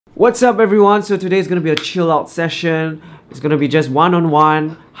What's up everyone? So today is going to be a chill out session. It's going to be just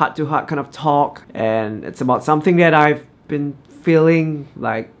one-on-one, heart-to-heart kind of talk, and it's about something that I've been feeling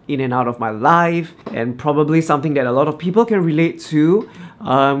like in and out of my life, and probably something that a lot of people can relate to,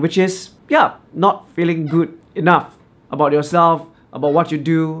 which is, not feeling good enough about yourself, about what you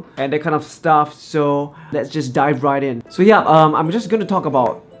do, and that kind of stuff. So let's just dive right in. So I'm just going to talk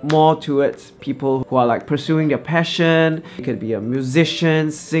about more towards people who are like pursuing their passion. It could be a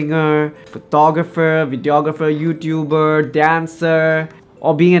musician, singer, photographer, videographer, YouTuber, dancer,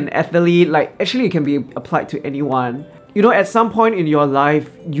 or being an athlete. Like, actually it can be applied to anyone. You know, at some point in your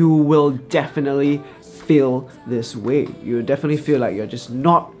life, you will definitely feel this way. You definitely feel like you're just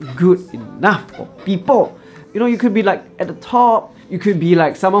not good enough for people. You know, you could be like at the top, you could be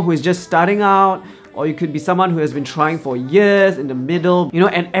like someone who is just starting out, or you could be someone who has been trying for years, in the middle, you know,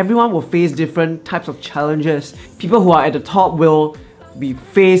 and everyone will face different types of challenges. People who are at the top will be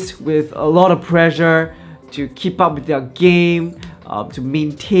faced with a lot of pressure to keep up with their game, to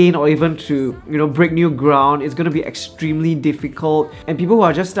maintain, or even to, you know, break new ground. It's going to be extremely difficult. And people who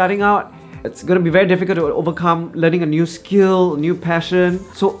are just starting out, it's going to be very difficult to overcome learning a new skill, a new passion.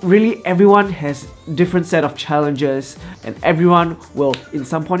 So really everyone has different set of challenges, and everyone will in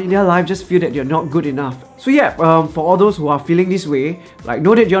some point in their life just feel that you're not good enough. So for all those who are feeling this way, like,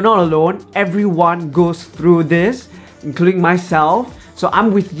 know that you're not alone. Everyone goes through this, including myself. So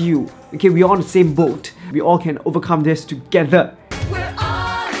I'm with you. Okay, we're on the same boat. We all can overcome this together. We're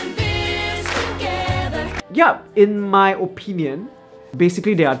all in this together. Yeah, in my opinion,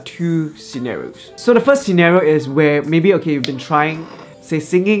 basically there are two scenarios. So the first scenario is where maybe, okay, you've been trying, say,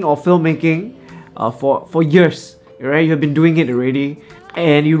 singing or filmmaking for years, right? You've been doing it already,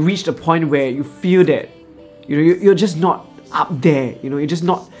 and you reached a point where you feel that, you know, you're just not up there, you know, you're just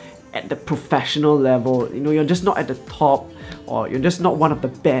not at the professional level, you know, you're just not at the top, or you're just not one of the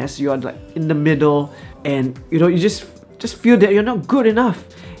best, you're like in the middle, and you know, you just feel that you're not good enough.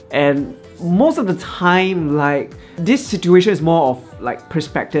 And most of the time, like, this situation is more of like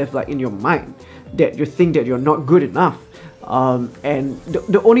perspective, like in your mind, that you think that you're not good enough. And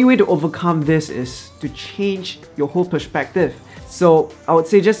the only way to overcome this is to change your whole perspective. So I would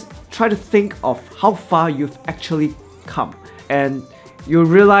say just try to think of how far you've actually come, and you'll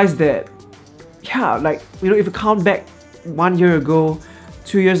realize that, like, you know, if you count back 1 year ago,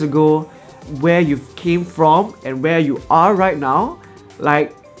 2 years ago, where you've came from and where you are right now,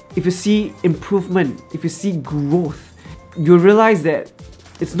 like, if you see improvement, if you see growth, you'll realize that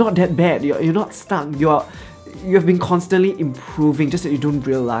it's not that bad. You're not stuck. You have been constantly improving, just that you don't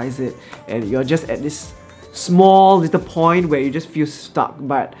realize it, and you're just at this small little point where you just feel stuck.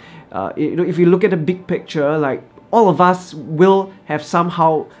 But you know, if you look at the big picture, like, all of us will have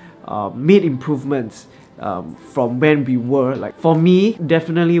somehow made improvements from when we were. Like, for me,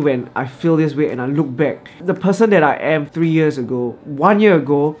 definitely when I feel this way and I look back, the person that I am 3 years ago, 1 year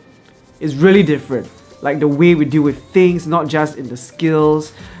ago, is really different. Like, the way we deal with things, not just in the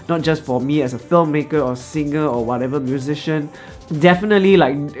skills, not just for me as a filmmaker or singer or whatever, musician. Definitely,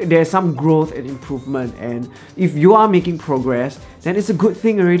 like, there's some growth and improvement, and if you are making progress, then it's a good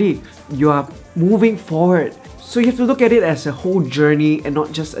thing already. You are moving forward. So you have to look at it as a whole journey and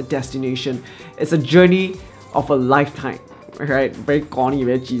not just a destination. It's a journey of a lifetime, right? Very corny,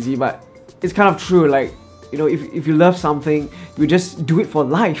 very cheesy, but it's kind of true. Like, you know, if you love something, you just do it for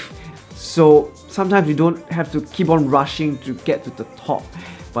life. So sometimes you don't have to keep on rushing to get to the top,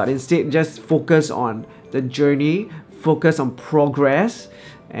 but instead just focus on the journey, focus on progress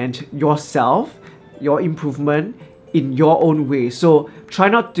and yourself, your improvement in your own way. So try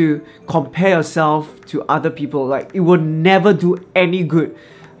not to compare yourself to other people. Like, it will never do any good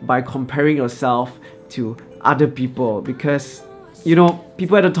by comparing yourself to other people, because, you know,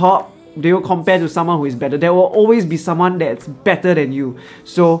 people at the top, they will compare to someone who is better. There will always be someone that's better than you.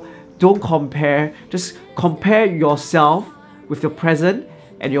 So don't compare. Just compare yourself with your present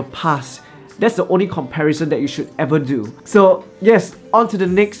and your past. That's the only comparison that you should ever do. So yes, on to the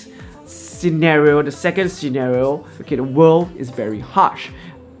next scenario, the second scenario. Okay, the world is very harsh.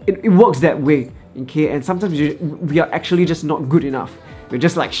 It works that way, okay? And sometimes we are actually just not good enough. We're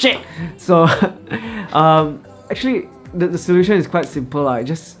just like shit. So actually the solution is quite simple.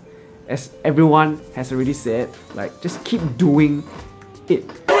 Just, as everyone has already said, like, just keep doing it.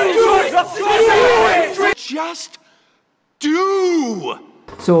 Just do!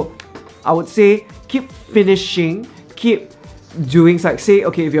 So I would say keep finishing, keep doing, like, say,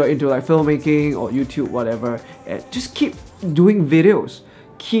 okay, if you're into like filmmaking or YouTube, whatever, just keep doing videos.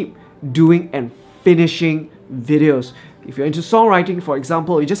 Keep doing and finishing videos. If you're into songwriting, for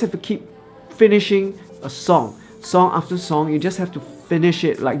example, you just have to keep finishing a song after song. You just have to finish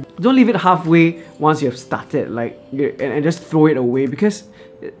it. Like, don't leave it halfway once you've started, like, and just throw it away, because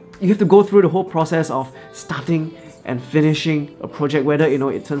you have to go through the whole process of starting and finishing a project, whether, you know,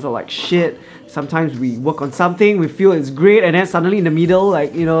 it turns out like shit. Sometimes we work on something, we feel it's great, and then suddenly in the middle,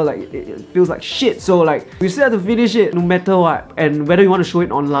 like, you know, like it feels like shit. So like, we still have to finish it no matter what. And whether you want to show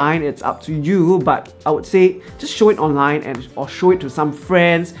it online, it's up to you, but I would say just show it online, and or show it to some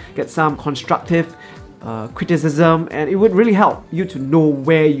friends, get some constructive criticism, and it would really help you to know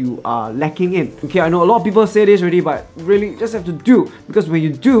where you are lacking in. Okay, I know a lot of people say this already, but really you just have to do, because when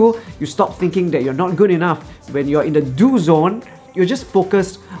you do, you stop thinking that you're not good enough. When you're in the do zone, you're just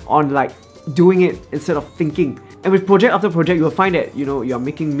focused on like doing it instead of thinking. And with project after project, you'll find that, you know, you're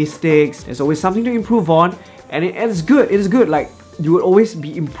making mistakes. There's always something to improve on, and it's good. It is good. Like, you will always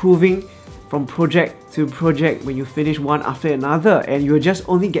be improving from project to project when you finish one after another, and you'll just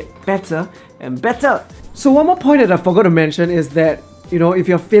only get better and better. So one more point that I forgot to mention is that, you know, if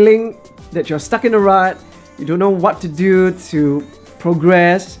you're feeling that you're stuck in a rut, you don't know what to do to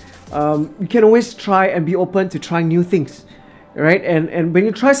progress, you can always try and be open to trying new things, right? And when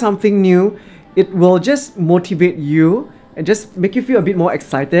you try something new, it will just motivate you and just make you feel a bit more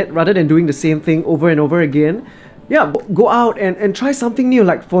excited rather than doing the same thing over and over again. Yeah, go out and try something new.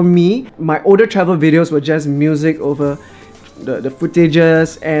 Like for me, my older travel videos were just music over the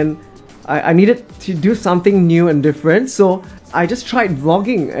footages, and I needed to do something new and different, so I just tried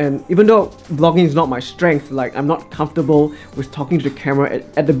vlogging. And even though vlogging is not my strength, like I'm not comfortable with talking to the camera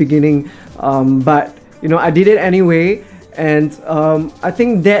at the beginning, but you know, I did it anyway, and I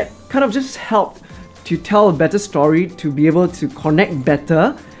think that kind of just helped to tell a better story, to be able to connect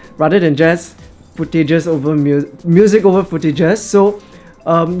better rather than just footages over music over footages. So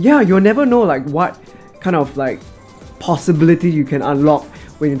yeah, you'll never know like what kind of like possibility you can unlock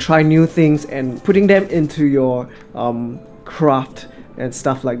when you try new things and putting them into your craft and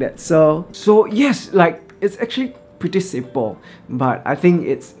stuff like that. So yes, like it's actually pretty simple, but I think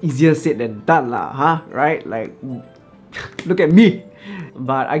it's easier said than done lah, huh? Right? Like, look at me.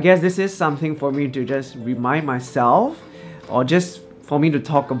 But I guess this is something for me to just remind myself, or just for me to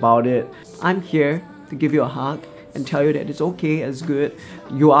talk about it. I'm here to give you a hug and tell you that it's okay, it's good,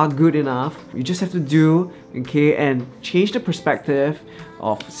 you are good enough. You just have to do, okay, and change the perspective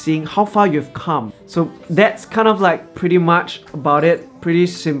of seeing how far you've come. So that's kind of like pretty much about it. Pretty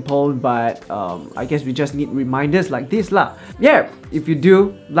simple, but I guess we just need reminders like this lah. Yeah, if you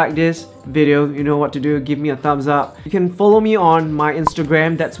do like this video, you know what to do. Give me a thumbs up. You can follow me on my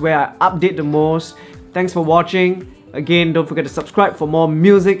Instagram, that's where I update the most. Thanks for watching. Again, don't forget to subscribe for more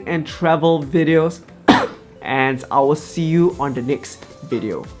music and travel videos. And I will see you on the next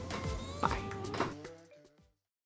video.